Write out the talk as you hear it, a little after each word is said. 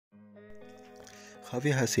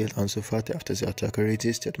Xavi has hailed Ansu Fati after the attacker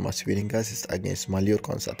registered match-winning assist against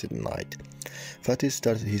Mallorca on Saturday night. Fati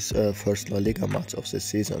started his first La Liga match of the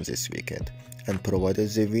season this weekend and provided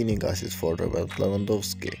the winning assist for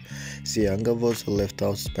Lewandowski. The younger was left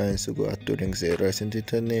out Spain's squad during the recent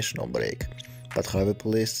international break, but Xavi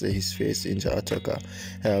placed his faith in the attacker,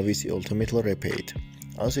 which he ultimately repaid.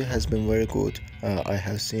 Ansu has been very good. I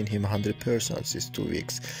have seen him 100% these 2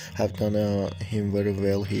 weeks. Have done him very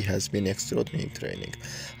well. He has been extraordinary in training.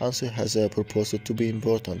 Ansu has proposed to be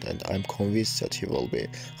important, and I'm convinced that he will be,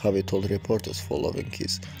 Xavi told reporters following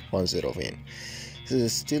his 1-0 win.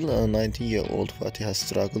 Still a 19-year-old, Fati has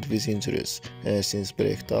struggled with injuries since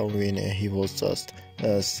breakdown when he was just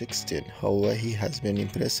 16. However, he has been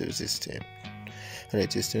impressive this time,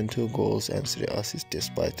 registering 2 goals and 3 assists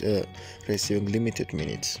despite receiving limited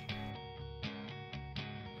minutes.